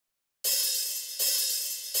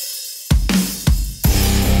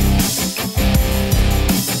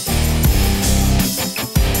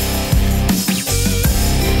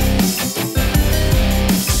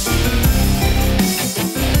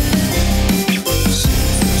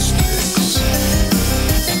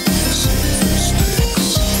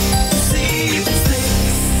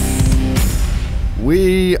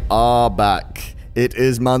are back. It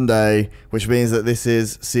is Monday, which means that this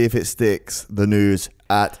is See If It Sticks, the news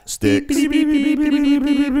at Sticks.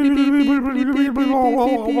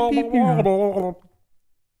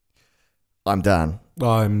 I'm Dan.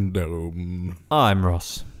 I'm Dome. I'm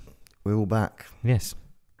Ross. We're all back. Yes.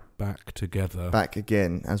 Back together. Back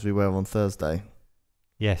again, as we were on Thursday.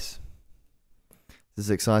 Yes. This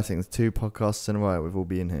is exciting. There's 2 podcasts in a row. We've all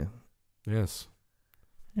been here. Yes.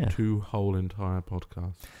 Yeah. 2 whole entire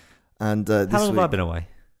podcasts. And How this long have week, I been away?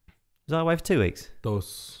 Was I away for 2 weeks?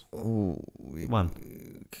 Dos. Ooh,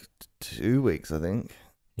 1. 2 weeks, I think.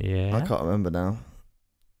 Yeah. I can't remember now.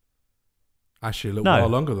 Actually, a little while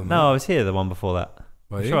longer than that. No, I was here the one before that.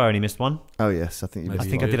 I'm sure I only missed one. Oh yes, I think you. Maybe I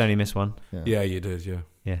think I did only miss one. Yeah, you did. Yeah.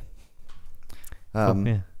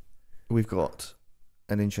 Yeah. We've got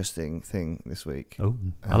an interesting thing this week. Oh,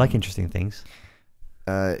 I like interesting things.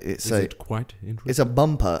 Is it quite interesting? It's a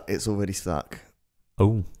bumper. It's already stuck.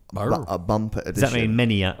 Oh. A bumper edition. Does that mean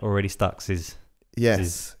many already stuck?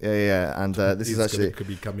 Yes. Yeah. And this is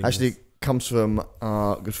actually comes from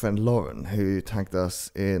our good friend Lauren, who tagged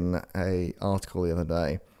us in a article the other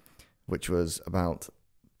day, which was about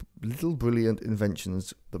little brilliant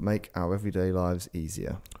inventions that make our everyday lives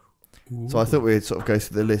easier. Ooh. So I thought we'd sort of go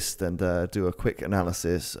through the list and do a quick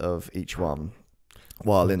analysis of each one,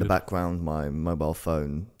 while in the background my mobile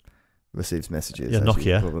phone receives messages. Your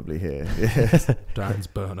Nokia. You probably hear. Yes. Dan's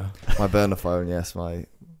burner. My burner phone, yes. My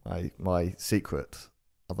secret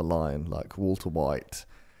other line, like Walter White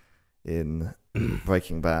in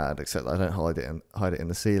Breaking Bad, except I don't hide it in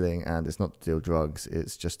the ceiling, and it's not to deal drugs.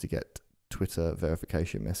 It's just to get Twitter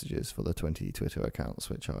verification messages for the 20 Twitter accounts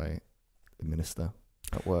which I administer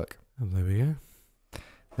at work. Oh, there we go.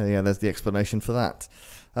 Yeah, there's the explanation for that.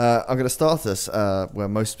 I'm going to start us where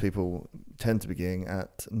most people tend to begin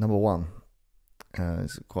at number 1.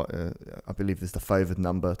 It's quite, I believe, this is the favoured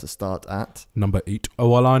number to start at. Number 8. Oh,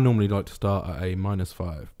 well, I normally like to start at a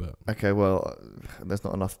 -5, but okay, well, there's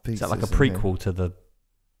not enough pieces. Is that like a prequel to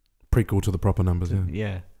the proper numbers? Yeah.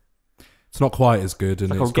 Yeah. It's not quite as good, and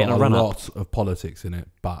like it's got a lot of politics in it,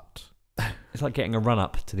 but it's like getting a run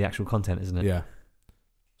up to the actual content, isn't it? Yeah.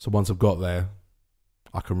 So once I've got there,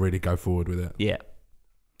 I can really go forward with it. Yeah.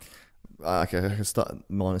 Okay, I can start at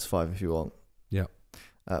 -5 if you want. Yeah.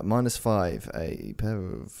 -5, a pair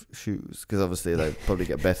of shoes, because obviously they probably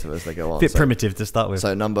get better as they go on. Bit primitive to start with.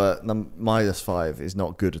 So -5 is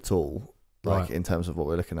not good at all, like in terms of what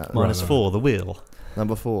we're looking at. -4, the wheel.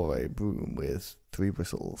 Number 4, a broom with 3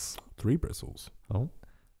 bristles. 3 bristles. Oh.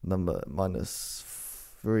 Number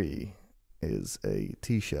 -3 is a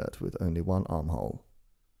t-shirt with only 1 armhole.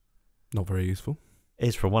 Not very useful.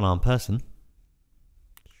 Is for a one-armed person.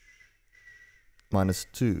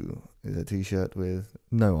 -2 is a t-shirt with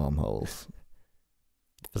no armholes.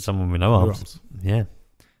 For someone with no arms. Yeah.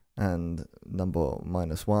 And number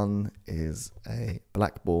 -1 is a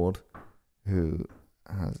blackboard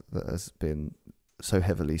that has been so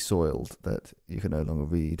heavily soiled that you can no longer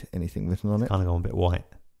read anything written on it. Kind of gone a bit white.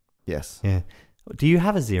 Yes. Yeah. Do you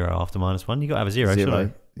have a 0 after -1? You got to have a 0.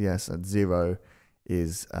 Surely. Yes, and 0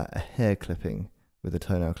 is a hair clipping with a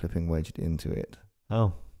toenail clipping wedged into it.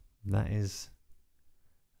 Oh, that's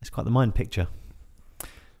quite the mind picture.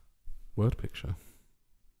 Word picture.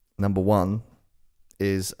 Number 1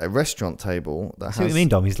 is a restaurant table that has... See what you mean,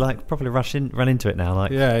 Dom? He's like properly run into it now.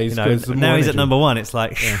 Like, yeah, he's now he's at number 1. It's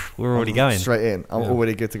like, we're already going. Straight in. I'm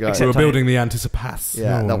already good to go. We're building the anticipas.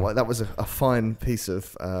 Yeah, that was a fine piece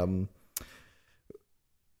of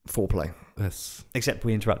foreplay. Yes. Except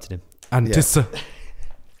we interrupted him. Anticipation.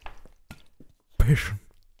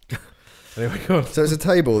 Anyway, go on. So it's a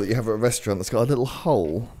table that you have at a restaurant that's got a little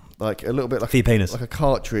hole, like a little bit like for your penis, like a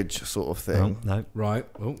cartridge sort of thing. Oh, no. Right.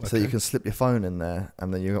 Oh, okay. So you can slip your phone in there,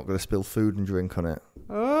 and then you're not going to spill food and drink on it.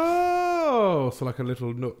 Oh, so like a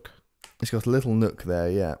little nook. It's got a little nook there,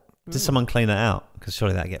 yeah. Does someone clean that out? Because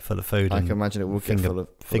surely that'd get full of food. I can imagine it will get full of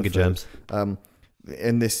finger germs.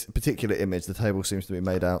 In this particular image, the table seems to be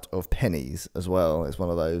made out of pennies as well. It's one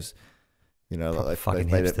of those, you know, like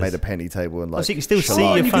they've made a penny table and like. So you can still see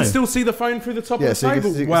your phone. You can still see the phone through the top of the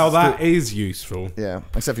table. That is useful. Yeah,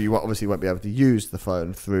 except for you obviously won't be able to use the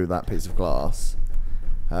phone through that piece of glass.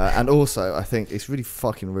 And also, I think it's really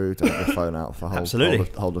fucking rude to have your phone out for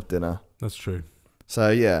whole of dinner. That's true.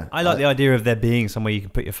 So yeah, I like the idea of there being somewhere you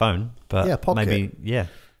can put your phone, but pocket.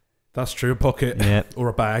 That's true. A pocket, or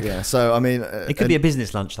a bag. Yeah. So I mean, it could be a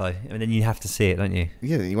business lunch though, and then you have to see it, don't you?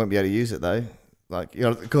 Yeah, you won't be able to use it though. Like, you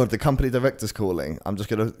know, God, the company director's calling. I'm just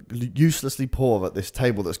going to uselessly pour at this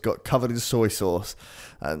table that's got covered in soy sauce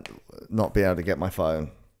and not be able to get my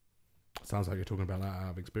phone. Sounds like you're talking about that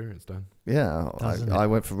out of experience, Dan. Yeah, I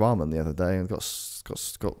went for ramen the other day and got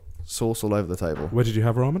sauce all over the table. Where did you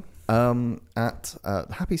have ramen? At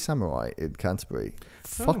Happy Samurai in Canterbury.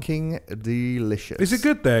 Fucking delicious. Is it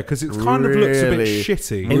good there? Because it kind of looks a bit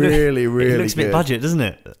shitty. Really It looks a bit budget, doesn't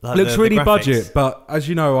it? Like looks really budget, but as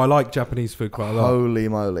you know, I like Japanese food quite a lot. Holy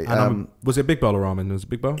moly! Was it a big bowl of ramen? Was it a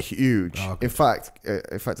big bowl? Huge. Oh, okay. In fact,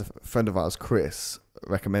 a friend of ours, Chris,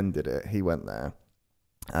 recommended it. He went there,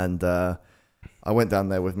 and I went down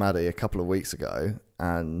there with Maddie a couple of weeks ago,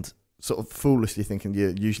 and sort of foolishly thinking,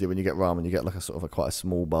 usually when you get ramen, you get like quite a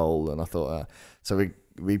small bowl, and I thought, so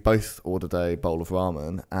we both ordered a bowl of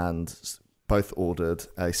ramen and both ordered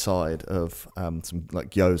a side of some like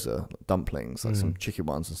gyoza dumplings, like some chicken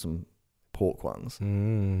ones and some pork ones,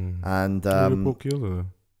 and pork gyoza.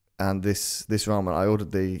 And this ramen, I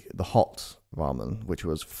ordered the hot ramen, which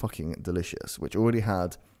was fucking delicious, which already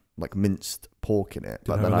had like minced pork in it.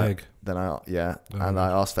 Did it have an egg? And I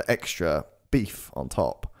asked for extra beef on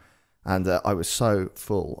top, and I was so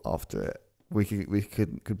full after it. We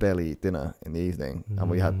could barely eat dinner in the evening, and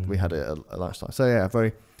we had it at lunchtime. So yeah,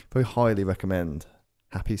 very very highly recommend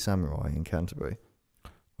Happy Samurai in Canterbury.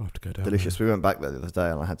 I'll have to go down. Delicious. There. We went back there the other day,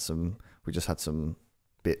 and we just had some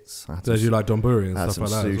bits. So you like donburi and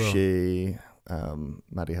stuff like that? Had some sushi.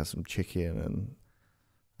 Maddie has some chicken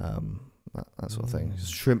and that sort of thing.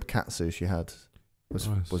 Shrimp katsu she had was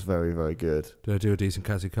very, very good. Did I do a decent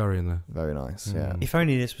katsu curry in there? Very nice, yeah. If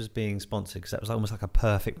only this was being sponsored, because that was almost like a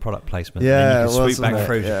perfect product placement. Yeah, and then you could swoop back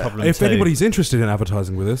through to problem If two. anybody's interested in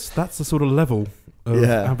advertising with us, that's the sort of level of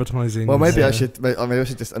advertising. Well, maybe I should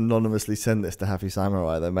just anonymously send this to Happy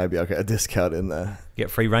Samurai. Then maybe I'll get a discount in there. Get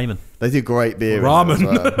free ramen. They do great beer. Ramen.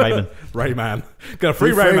 Ramen. Rayman. Got a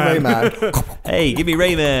free Rayman. Hey, give me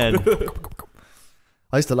Rayman.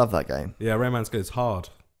 I used to love that game. Yeah, Rayman's good. It's hard.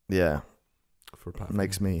 Yeah. For a platform.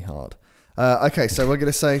 Makes me hard. Okay, so we're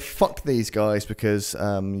going to say fuck these guys because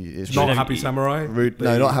it's not Happy Samurai.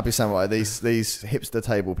 No, not Happy Samurai. These hipster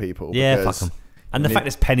table people. Yeah, fuck them. And the fact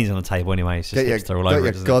there's pennies on the table anyway, it's just hipster all over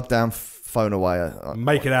it. Get your goddamn phone away.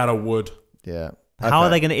 Make it out of wood. Yeah. Okay. How are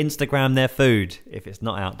they going to Instagram their food if it's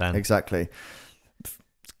not out, Dan? Exactly.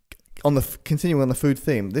 Continuing on the food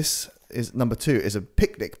theme, this is number 2 is a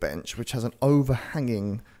picnic bench which has an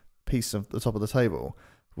overhanging piece of the top of the table,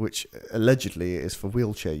 which allegedly is for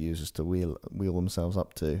wheelchair users to wheel themselves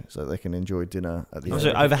up to, so they can enjoy dinner at the end. So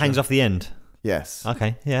it overhangs off the end? Yes.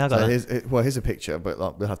 Okay, yeah, I got that. Here's a picture, but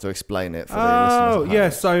we'll have to explain it for the listeners. Oh, yeah,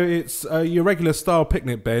 so it's your regular style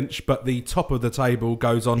picnic bench, but the top of the table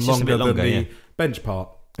goes on longer than the bench part.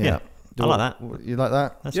 Yeah. I like that. You like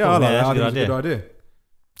that? That's cool. I like that. I think it's a good idea.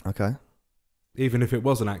 Okay. Even if it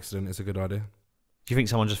was an accident, it's a good idea. Do you think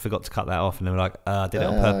someone just forgot to cut that off and they were like, I did it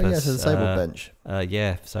on purpose? Yeah, it's a disabled bench.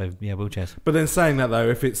 Wheelchairs. But then saying that though,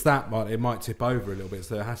 if it's that, it might tip over a little bit,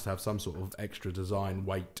 so it has to have some sort of extra design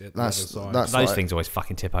weight at the other side. Those things always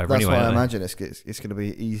fucking tip over that's anyway. That's why I imagine it's going to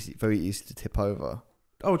be very easy to tip over.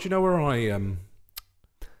 Oh, do you know where I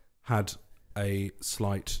had a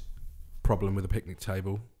slight problem with a picnic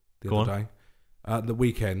table the other day? The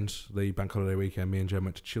weekend, the bank holiday weekend, me and Jen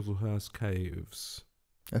went to Chislehurst Caves.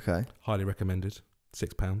 Okay. Highly recommended.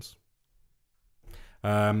 £6.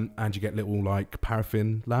 And you get little like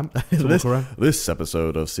paraffin lamp to walk around. This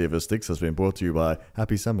episode of Silver Sticks has been brought to you by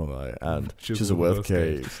Happy Samurai and Chislehurst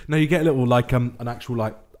Caves. No, you get a little like an actual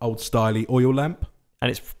like old styly oil lamp, and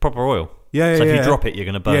it's proper oil. Yeah, so if you drop it, you're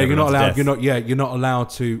going to burn. Yeah, you're not allowed. You're not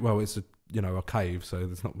allowed to. Well, it's a cave, so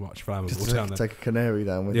there's not much flammable down there. Take a canary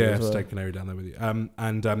down with you. Yeah, take a canary down there with you.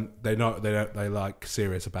 They're like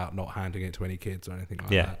serious about not handing it to any kids or anything like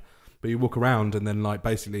that. But you walk around and then like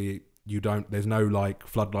basically there's no like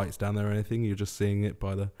floodlights down there or anything. You're just seeing it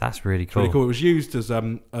by the. That's really cool. Really cool. It was used as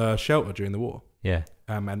a shelter during the war. Yeah.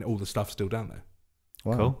 And all the stuff's still down there.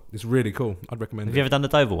 Wow. Cool. It's really cool. I'd recommend it. Have you ever done the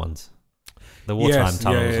Dover ones? The wartime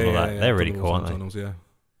tunnels and all that. They're really cool, aren't they? Tunnels, yeah.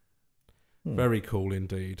 Very cool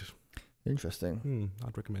indeed. Interesting.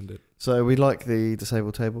 I'd recommend it. So we like the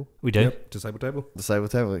disabled table. We do. Yep, disabled table. Disabled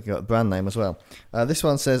table. You got the brand name as well. This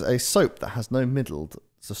one says a soap that has no middle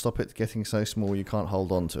to stop it getting so small you can't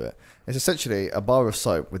hold on to it. It's essentially a bar of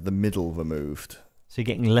soap with the middle removed. So you're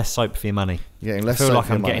getting less soap for your money. You're getting less soap. I feel soap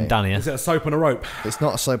like I'm getting done here. Is it a soap on a rope? It's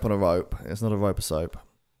not a soap on a rope. It's not a rope of soap.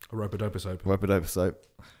 A rope-a-dope soap. Rope-a-dope soap.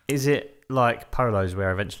 Is it like Polos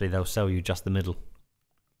where eventually they'll sell you just the middle?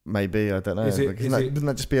 Maybe, I don't know. Doesn't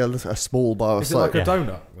that just be a small bar of soap? Is it like a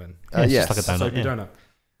donut then? Yes. Just like a donut. Soapy donut.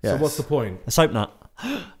 So what's the point? A soap nut.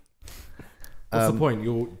 What's the point?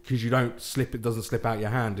 Because you don't slip. It doesn't slip out your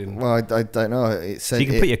hand. Well, I don't know. It says so you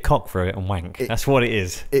can put your cock through it and wank. That's what it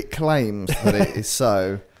is. It claims that it is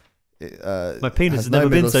so. My penis has never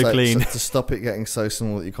been so clean. To stop it getting so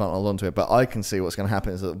small that you can't hold on to it. But I can see what's going to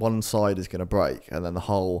happen is that one side is going to break, and then the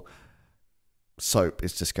whole soap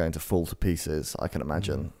is just going to fall to pieces. I can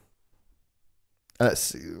imagine.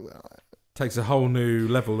 Takes a whole new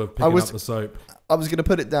level of picking up the soap. I was going to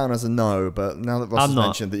put it down as a no, but now that Ross has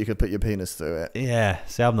mentioned that you could put your penis through it. Yeah,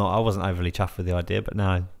 see, I wasn't overly chuffed with the idea, but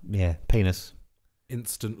now, yeah, penis.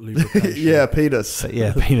 Instant lubrication. Yeah, penis. But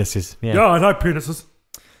yeah, penises. Yeah, I like penises.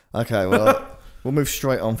 Okay, well, we'll move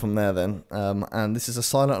straight on from there then. And this is a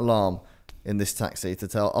silent alarm in this taxi to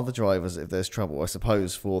tell other drivers if there's trouble. I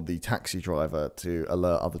suppose for the taxi driver to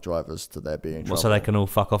alert other drivers to there being trouble. So they can all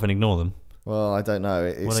fuck off and ignore them? Well, I don't know.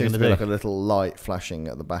 It seems to be like a little light flashing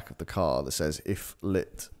at the back of the car that says if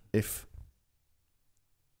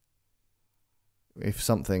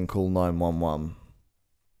something, call 911.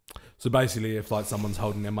 So basically, if like someone's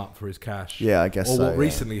holding him up for his cash, yeah, I guess. Or what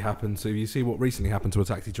recently happened. So you see what recently happened to a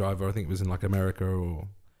taxi driver. I think it was in like America or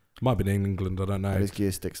it might have been in England. I don't know. Had his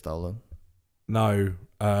gear stick stolen. No,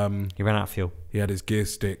 he ran out of fuel. He had his gear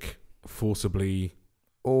stick forcibly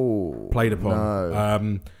played upon.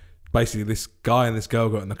 No. Basically, this guy and this girl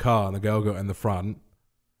got in the car, and the girl got in the front.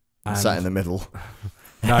 And sat in the middle.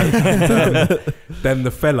 No. And, then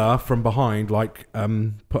the fella from behind,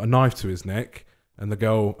 put a knife to his neck, and the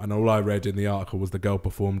girl. And all I read in the article was the girl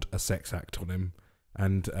performed a sex act on him,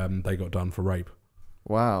 and they got done for rape.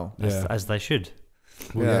 Wow. As they should.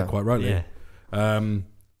 Well, yeah, quite rightly. Yeah.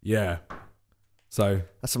 Yeah. So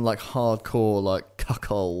that's some hardcore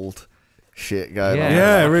cuckold shit going on.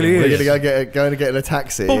 Yeah, it really is. You're going to get in a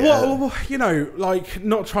taxi. But what,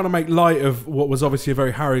 not trying to make light of what was obviously a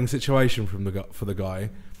very harrowing situation for the guy.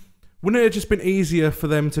 Wouldn't it have just been easier for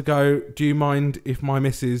them to go, do you mind if my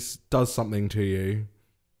missus does something to you?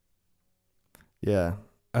 Yeah.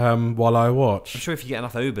 While I watch. I'm sure if you get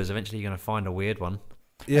enough Ubers, eventually you're going to find a weird one.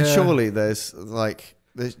 Yeah. And surely there's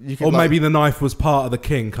maybe the knife was part of the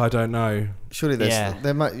kink, I don't know. Surely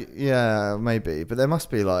there might, maybe. But there must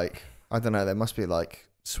be I don't know, there must be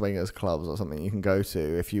swingers clubs or something you can go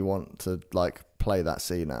to if you want to play that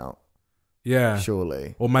scene out. Yeah.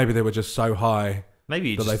 Surely. Or maybe they were just so high that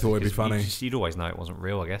they thought it'd be funny. You'd always know it wasn't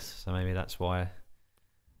real, I guess. So maybe that's why.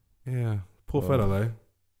 Yeah. Poor fella though.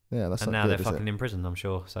 Yeah, that's and not now good, they're fucking in prison, I'm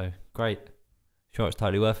sure. So great. Sure, it's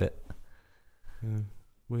totally worth it. Yeah.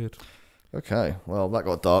 Weird. Okay. Well, that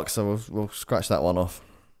got dark, so we'll scratch that one off.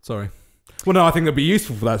 Sorry. Well, no, I think it'd be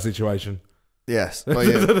useful for that situation. Yes, well,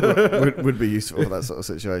 yeah, would be useful for that sort of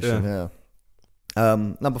situation. Yeah.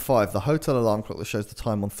 Number 5, the hotel alarm clock that shows the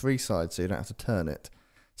time on 3 sides, so you don't have to turn it.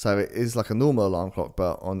 So it is like a normal alarm clock,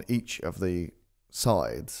 but on each of the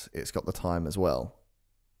sides, it's got the time as well.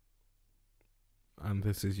 And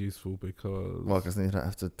this is useful because then you don't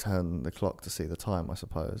have to turn the clock to see the time, I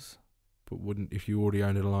suppose. But if you already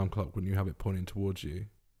owned an alarm clock, wouldn't you have it pointing towards you?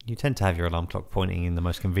 You tend to have your alarm clock pointing in the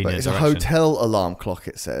most convenient direction. It's a hotel alarm clock,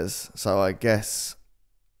 it says. So I guess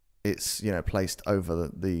it's placed over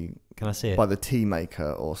the. Can I see it? By the tea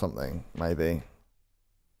maker or something, maybe.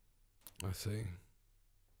 I see.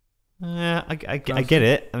 Yeah, I get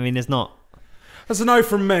it. I mean, it's not. That's a no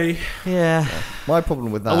from me. Yeah. My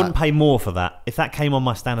problem with that. I wouldn't pay more for that. If that came on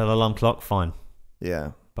my standard alarm clock, fine.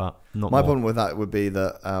 Yeah. But not my more. problem with that would be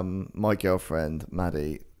that my girlfriend,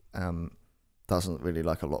 Maddie, doesn't really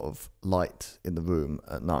like a lot of light in the room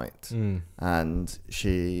at night. And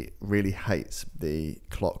she really hates the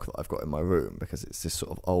clock that I've got in my room because it's this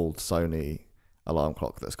sort of old Sony alarm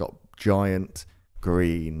clock that's got giant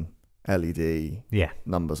green LED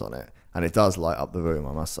numbers on it. And it does light up the room,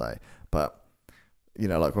 I must say. But,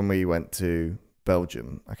 when we went to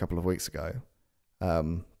Belgium a couple of weeks ago,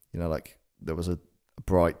 there was a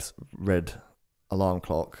bright red alarm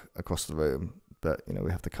clock across the room, but we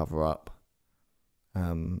have to cover up.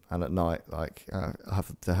 And at night, I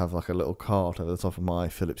have to have a little card over the top of my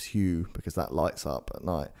Philips Hue because that lights up at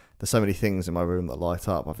night. There's so many things in my room that light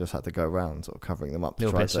up. I've just had to go around sort of covering them up.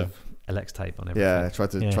 Little bits of Alex tape on everything. Yeah, try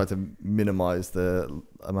to minimise the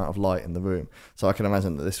amount of light in the room. So I can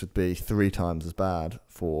imagine that this would be 3 times as bad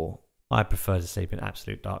for. I prefer to sleep in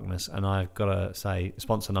absolute darkness, and I've got to say,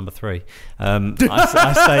 sponsor number 3. I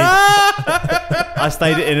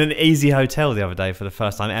stayed in an Easy hotel the other day for the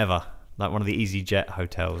first time ever, like one of the EasyJet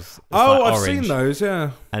hotels. I've seen those,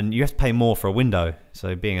 yeah. And you have to pay more for a window.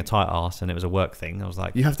 So being a tight arse, and it was a work thing, I was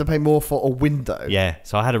like, you have to pay more for a window. Yeah,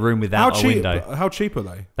 so I had a room without a window. How cheap are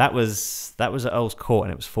they? That was at Earl's Court,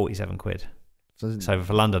 and it was 47 quid. So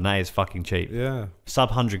for London, that is fucking cheap. Yeah, sub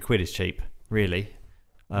 100 quid is cheap, really.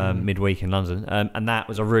 Midweek in London, and that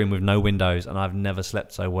was a room with no windows, and I've never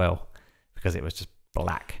slept so well because it was just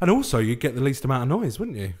black. And also, you'd get the least amount of noise,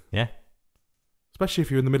 wouldn't you? Yeah. Especially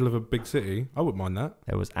if you're in the middle of a big city. I wouldn't mind that.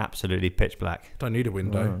 It was absolutely pitch black. Don't need a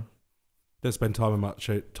window. Don't spend time in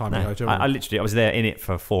a hotel. I was there in it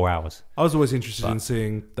for 4 hours. I was always interested in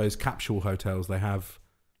seeing those capsule hotels they have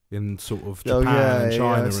in sort of Japan and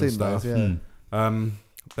China and stuff. Those,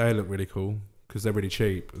 They look really cool because they're really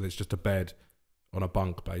cheap. It's just a bed on a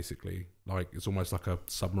bunk, basically. Like it's almost like a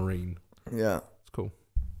submarine. Yeah, it's cool.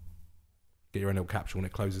 Get your own little capsule and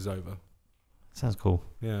it closes over. Sounds cool.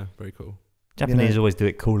 Yeah, very cool. Japanese always do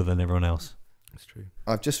it cooler than everyone else. That's true.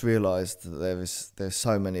 I've just realised that there's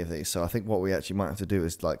so many of these. So I think what we actually might have to do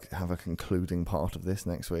is like have a concluding part of this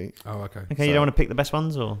next week. Oh, okay. Okay, so, you don't want to pick the best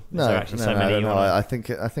ones, or is there actually so many? No, I think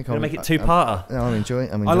I'll make it two-parter. I'm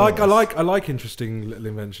enjoying. I like interesting little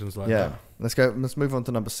inventions like that. Let's go. Let's move on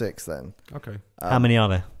to number 6 then. Okay. How many are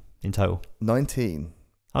there in total? 19.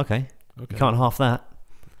 Okay. You can't half that.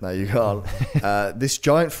 No, you can't. This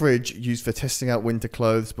giant fridge used for testing out winter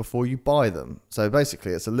clothes before you buy them. So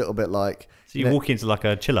basically, it's a little bit like... So you walk into like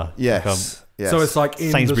a chiller? Yes. Yes. So it's like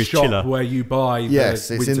in Sainsbury's the shop chiller. where you buy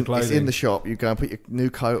winter clothing. It's in the shop. You go and put your new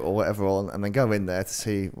coat or whatever on and then go in there to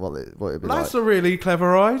see what it'd be like. That's a really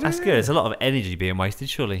clever idea. That's good. It's a lot of energy being wasted,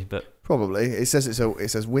 surely. But probably. It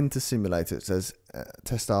says winter simulator. It says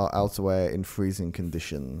test our outerwear in freezing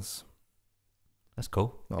conditions. That's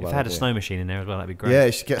cool. If I had a snow machine in there as well, that'd be great. Yeah,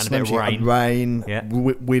 you should get a snow machine. Rain,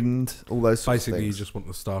 wind, all those sorts Basically, of things. you just want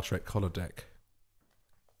the Star Trek holodeck.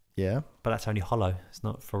 Yeah. But that's only hollow. It's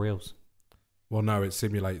not for reals. Well, no, it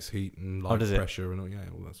simulates heat and light pressure and all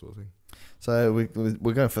that sort of thing. So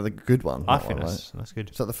we're going for the good one. I think that's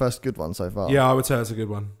good. Is that the first good one so far? Yeah, I would say that's a good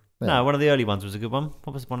one. Yeah. No, one of the early ones was a good one.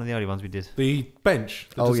 What was one of the early ones we did? The bench.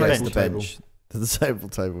 The bench. The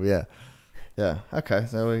disabled table, yeah. Yeah, okay.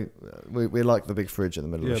 So we like the big fridge in the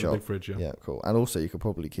middle of the shop. Yeah, the big fridge, yeah. Yeah, cool. And also you could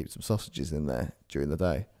probably keep some sausages in there during the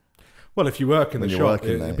day. Well, if you work in the shop,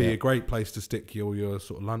 it'd be a great place to stick your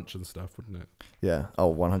sort of lunch and stuff, wouldn't it? Yeah.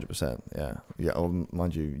 Oh, 100%. Yeah. Yeah. Oh,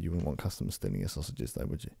 mind you, you wouldn't want customers stealing your sausages though,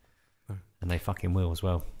 would you? No. And they fucking will as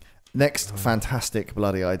well. Next fantastic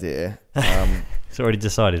bloody idea. It's already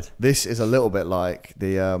decided. This is a little bit like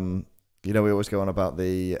the... we always go on about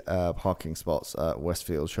the parking spots at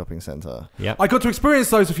Westfield Shopping Centre. Yeah, I got to experience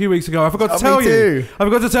those a few weeks ago. I forgot to tell you. I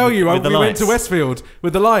forgot to tell you. We went to Westfield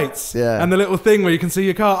with the lights and the little thing where you can see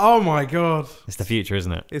your car. Oh my God. It's the future,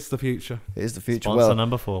 isn't it? It's the future. It is the future. Sponsor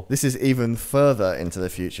number 4. This is even further into the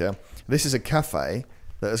future. This is a cafe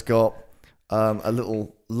that has got a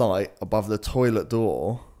little light above the toilet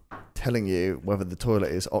door telling you whether the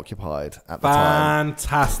toilet is occupied at the time.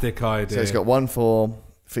 Fantastic idea. So it's got one for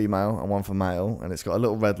female and one for male, and it's got a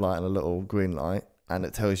little red light and a little green light, and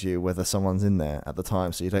it tells you whether someone's in there at the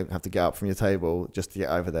time, so you don't have to get up from your table just to get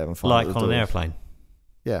over there and find like on an airplane.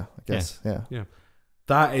 Yeah, I guess. Yeah.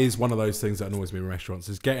 That is one of those things that annoys me in restaurants,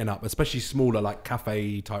 is getting up, especially smaller like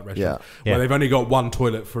cafe type restaurants where they've only got one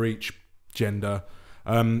toilet for each gender,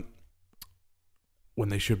 when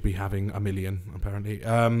they should be having a million apparently.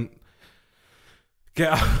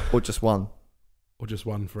 Get up. Or just one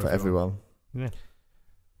for everyone. Yeah.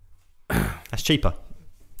 That's cheaper.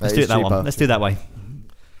 Let's do it that one. Let's do it that way.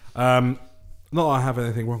 Not that I have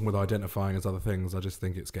anything wrong with identifying as other things. I just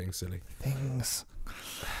think it's getting silly. Things.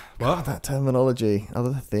 What? God, that terminology.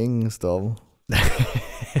 Other things, Dom.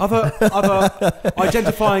 other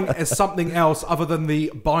identifying as something else other than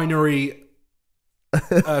the binary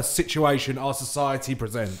situation our society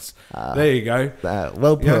presents. There you go.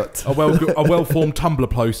 Well put. Yeah, a well-formed Tumblr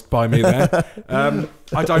post by me there.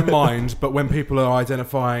 I don't mind, but when people are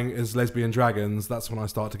identifying as lesbian dragons, that's when I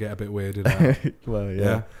start to get a bit weirded out. Well,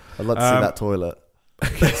 yeah. I'd like to see that toilet.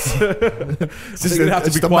 It's just going to have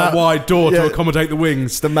to be quite a wide door to accommodate the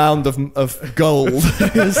wings. It's the mound of gold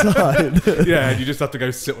inside. Yeah, and you just have to go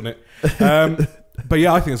sit on it. But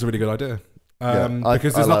yeah, I think it's a really good idea.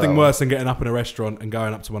 Because there's nothing worse than getting up in a restaurant and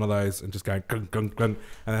going up to one of those and just going gung, gung, gung,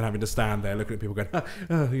 and then having to stand there looking at people going,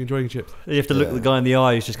 are you enjoying chips? You have to look the guy in the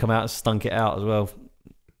eye who's just come out and stunk it out as well.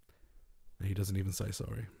 He doesn't even say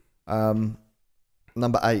sorry.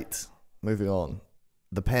 Number 8, moving on.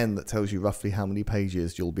 The pen that tells you roughly how many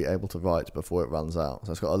pages you'll be able to write before it runs out.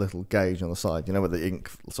 So it's got a little gauge on the side, where the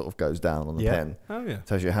ink sort of goes down on the pen. Oh yeah. It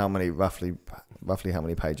tells you roughly how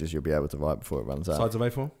many pages you'll be able to write before it runs out. Size of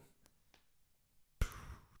A4?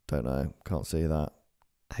 Don't know. Can't see that.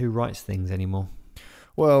 Who writes things anymore?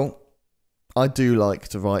 Well, I do like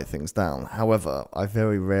to write things down. However, I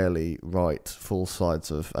very rarely write full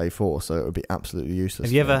sides of A4, so it would be absolutely useless.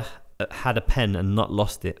 Have you ever had a pen and not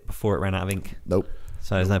lost it before it ran out of ink? Nope.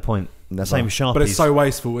 So there's no point. Never. Same with Sharpies. But it's so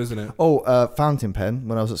wasteful, isn't it? Oh, fountain pen.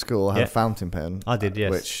 When I was at school, I had a fountain pen. I did,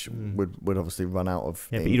 yes. Which would obviously run out of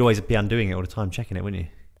ink. But you'd always be undoing it all the time, checking it, wouldn't you?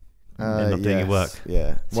 not doing your work.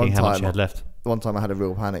 Yeah. Seeing how much you had left. One time I had a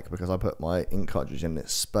real panic because I put my ink cartridge in and it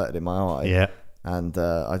spurted in my eye. Yeah. And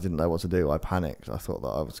I didn't know what to do. I panicked. I thought that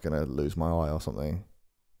I was going to lose my eye or something.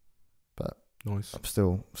 But nice. I've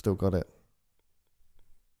still got it.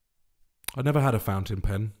 I never had a fountain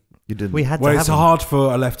pen. You didn't? We had to have it's hard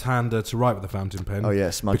for a left-hander to write with a fountain pen. Oh yeah,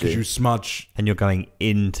 smudgy. Because you smudge. And you're going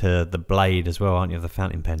into the blade as well, aren't you, of the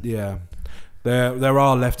fountain pen? Yeah. There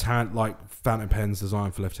are left-hand, like, fountain pens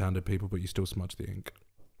designed for left-handed people, but you still smudge the ink.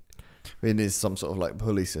 It is some sort of like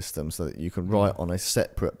pulley system so that you can write on a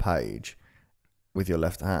separate page with your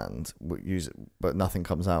left hand, but nothing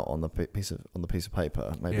comes out on the piece of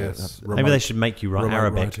paper. Maybe maybe they should make you write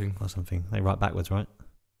Arabic writing. Or something. They write backwards, right?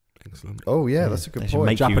 Excellent. Oh yeah, that's a good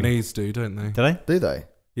point. Japanese do, don't they? Do they?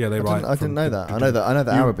 Yeah, they write. I didn't know that. I know that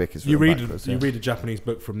Arabic is. You read a Japanese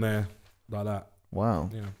book from there like that. Wow.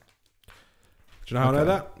 Yeah. Do you know how I know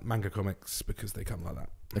that? Manga comics, because they come like that.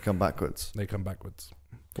 They come backwards. They come backwards.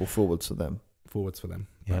 Or forwards for them. Forwards for them.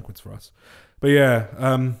 Yep. Backwards for us. But yeah,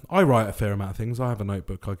 I write a fair amount of things. I have a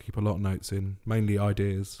notebook. I keep a lot of notes in, mainly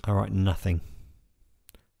ideas. I write nothing.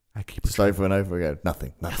 I keep just over and over again.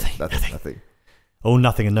 Nothing. All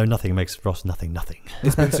nothing and no nothing makes Ross nothing.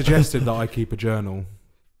 It's been suggested that I keep a journal.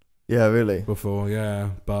 Yeah, really? Before,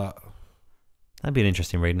 yeah, but that'd be an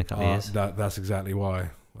interesting read in a couple of years. That's exactly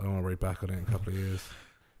why I don't want to read back on it in a couple of years.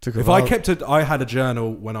 I had a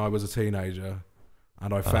journal when I was a teenager,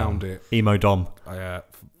 and I found it emo dom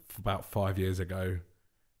about 5 years ago,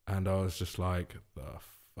 and I was just like, the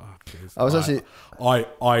fuck is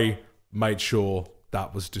I made sure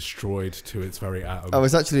that was destroyed to its very atom. I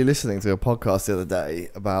was actually listening to a podcast the other day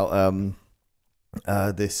about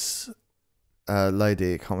this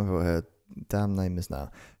lady, I can't remember what her damn name is now,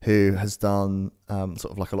 who has done sort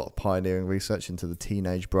of like a lot of pioneering research into the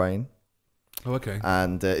teenage brain. Oh, okay.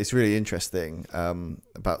 And it's really interesting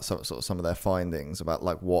about some of their findings about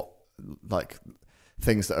like what like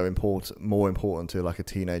things that are more important to like a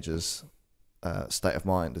teenager's state of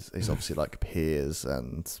mind is obviously like peers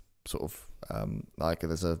and sort of like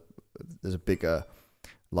there's a bigger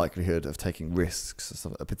likelihood of taking risks,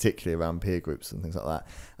 particularly around peer groups and things like that.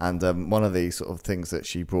 And one of the sort of things that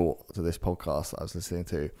she brought to this podcast that I was listening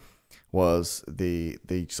to was the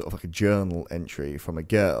sort of like a journal entry from a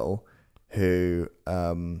girl who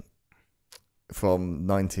from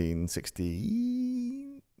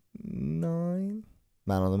 1969,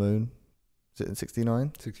 Man on the Moon. Is it in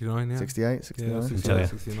 69? 69, yeah. 68, 69? Yeah,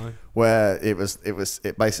 69. Where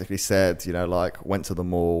it basically said, you know, like went to the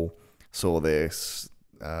mall, saw this,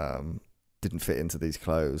 didn't fit into these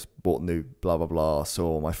clothes, bought new blah blah blah,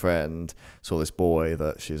 saw my friend, saw this boy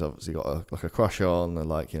that she's obviously got a crush on, and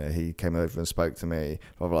like, you know, he came over and spoke to me,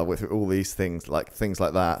 blah blah blah, went through all these things like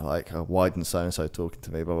that, like why didn't so and so talking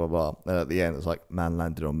to me, blah blah blah. And at the end it was like, man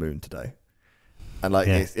landed on moon today. And like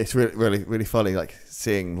it's really funny, like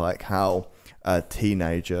seeing like how a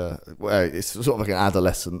teenager, well, it's sort of like an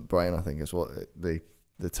adolescent brain, I think is what the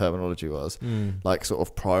terminology was, like sort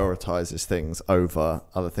of prioritizes things over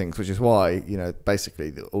other things, which is why, you know,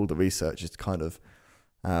 basically all the research is kind of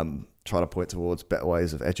trying to point towards better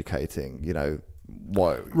ways of educating, you know,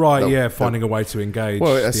 finding a way to engage.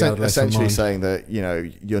 Well, essentially saying that, you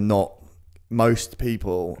know, most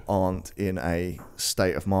people aren't in a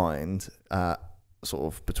state of mind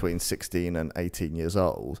sort of between 16 and 18 years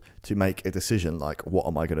old to make a decision like, what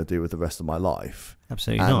am I going to do with the rest of my life?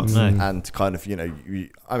 Absolutely not, no. And kind of, you know,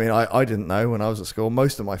 I didn't know when I was at school.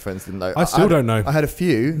 Most of my friends didn't know. I still don't know. I had a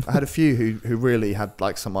few who really had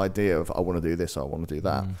like some idea of, I want to do this, or I want to do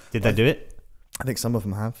that. Did they do it? I think some of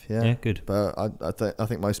them have, yeah. Yeah, good. But I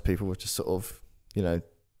think most people were just sort of, you know,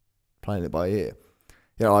 playing it by ear.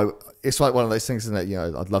 You know, it's like one of those things, isn't it? You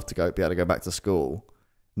know, I'd love to be able to go back to school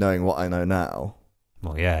knowing what I know now.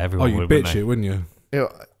 Well, yeah, everyone would, bitch it, wouldn't you? You know,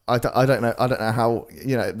 I don't know how,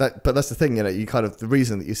 you know, but that's the thing, you know, you kind of, the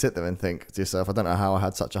reason that you sit there and think to yourself, I don't know how I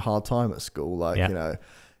had such a hard time at school, like, you know,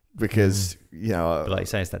 because, you know. But like you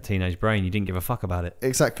say, it's that teenage brain, you didn't give a fuck about it.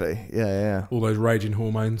 Exactly, yeah. All those raging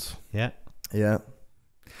hormones. Yeah.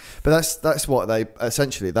 But that's what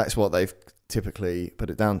they've typically put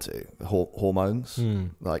it down to, hormones.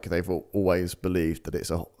 Like they've always believed that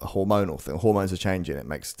it's a hormonal thing. Hormones are changing, it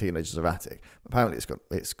makes teenagers erratic. Apparently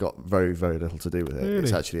it's got very, very little to do with it. Really?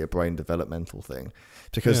 It's actually a brain developmental thing,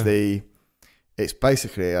 because it's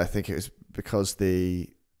basically, I think it was because the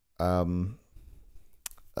other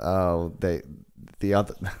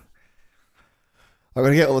I'm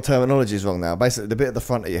going to get all the terminologies wrong now. Basically, the bit at the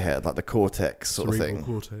front of your head, like the cortex sort Cerebral of thing.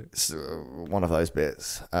 Cortex. One of those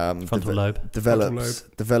bits. Frontal lobe.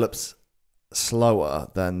 Develops slower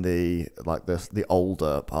than the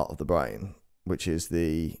older part of the brain, which is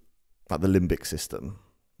the like the limbic system.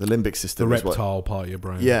 The limbic system, the reptile part of your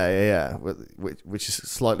brain. Yeah. Which is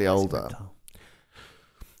slightly older.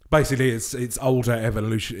 Basically, it's older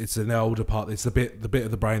evolution. It's an older part. It's the bit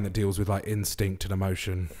of the brain that deals with like instinct and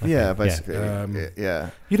emotion. Yeah, basically. Yeah.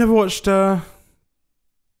 You never watched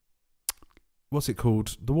what's it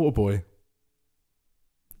called? The Waterboy.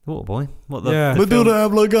 The Waterboy? What the? Yeah. Medulla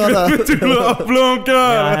oblongata. Medulla oblongata.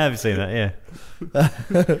 Yeah, I have seen that. Yeah.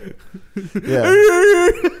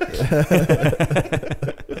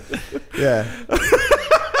 Yeah.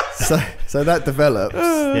 So that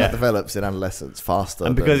develops in adolescence faster.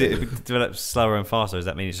 And because it develops slower and faster, does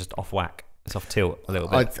that mean it's just off whack? It's off tilt a little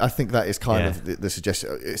bit. I think that is kind of the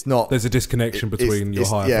suggestion. It's not. There's a disconnection between your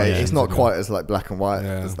higher. Yeah, it's not quite as like black and white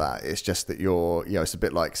as that. It's just that it's a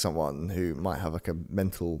bit like someone who might have like a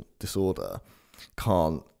mental disorder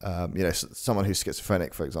can't. Someone who's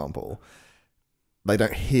schizophrenic, for example. They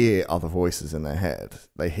don't hear other voices in their head.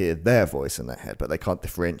 They hear their voice in their head, but they can't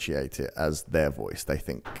differentiate it as their voice. They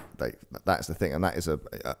think that's the thing, and that is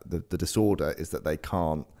the disorder is that they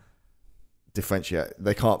can't differentiate.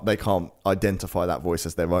 They can't identify that voice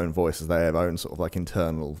as their own voice, as their own sort of like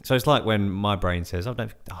internal. So it's like when my brain says, "Oh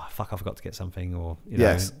fuck, I forgot to get something," or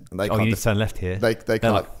yes, you need to turn left here. They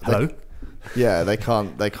can't. Like, hello. They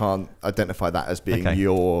can't identify that as being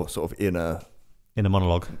your sort of inner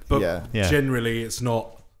monologue. But generally it's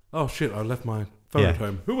not, oh shit, I left my phone at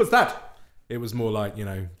home. Who was that? It was more like,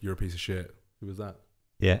 you're a piece of shit. Who was that?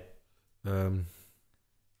 Yeah.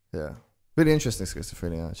 Yeah. Really interesting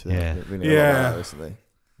schizophrenia, actually. Yeah. Really know about that recently.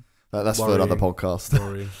 That's for another podcast.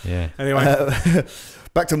 Yeah. Anyway.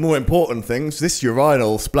 Back to more important things. This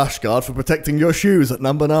urinal splash guard for protecting your shoes at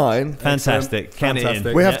number 9. Fantastic.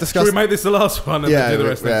 Fantastic. We have discussed. Should we make this the last one and then do the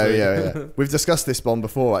rest next week? Yeah. We've discussed this one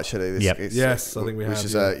before, actually. Yes, I think we have. Which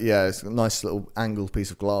is it's a nice little angled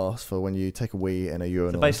piece of glass for when you take a wee in a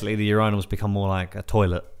urinal. So basically, the urinals become more like a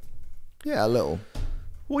toilet. Yeah, a little.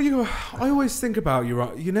 Well, I always think about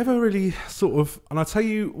you never really sort of, and I'll tell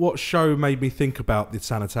you what show made me think about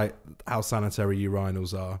how sanitary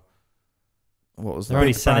urinals are. What was that? They're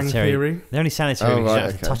only sanitary. They're only sanitary because you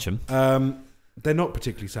have to touch them. They're not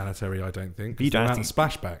particularly sanitary, I don't think. But you don't have to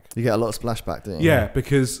splashback. You get a lot of splashback, don't you? Yeah,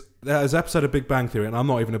 because there's an episode of Big Bang Theory, and I'm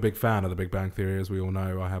not even a big fan of the Big Bang Theory, as we all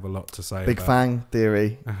know. I have a lot to say. Big Fang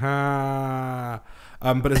Theory. But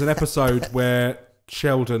there's an episode where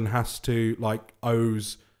Sheldon has to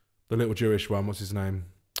owes the little Jewish one. What's his name?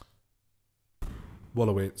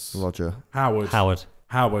 Wolowitz. Howard.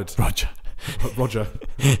 Roger.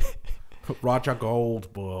 Roger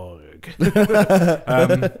Goldberg.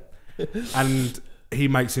 And he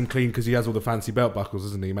makes him clean because he has all the fancy belt buckles,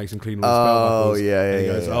 doesn't he? He makes him clean all his belt buckles. Yeah. And he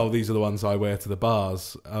goes, oh, these are the ones I wear to the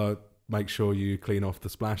bars. Make sure you clean off the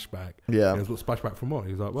splashback. Yeah. He goes, what splashback from what?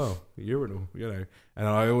 He's like, well, urinal, And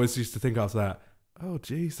I always used to think after that, oh,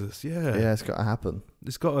 Jesus, yeah. Yeah, it's got to happen.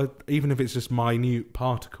 It's got to, even if it's just minute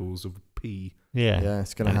particles of pee. Yeah. Yeah,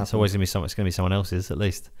 it's going to happen. It's always going to be someone else's, at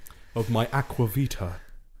least. Of my aquavita.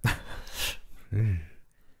 We're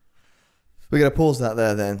going to pause that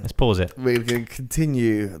there then. Let's pause it. We're going to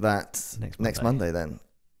continue that next Monday then.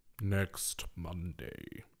 Next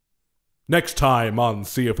Monday. Next time on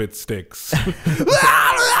See If It Sticks.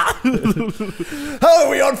 Oh, are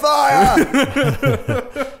we on fire?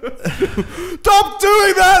 Stop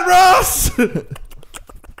doing that, Ross!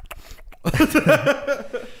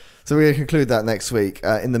 So we're going to conclude that next week.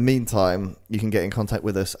 In the meantime, you can get in contact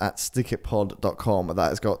with us at stickitpod.com. That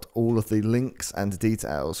has got all of the links and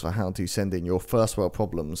details for how to send in your first world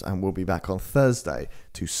problems, and we'll be back on Thursday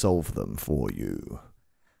to solve them for you.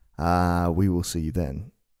 We will see you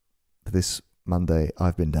then. This Monday,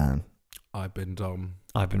 I've been Dan. I've been Dom.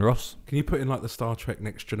 I've been Ross. Can you put in the Star Trek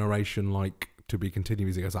Next Generation to be continued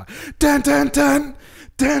music? It's like dan dan dan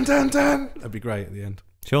dan dan dan. That'd be great at the end.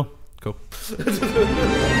 Sure. Cool.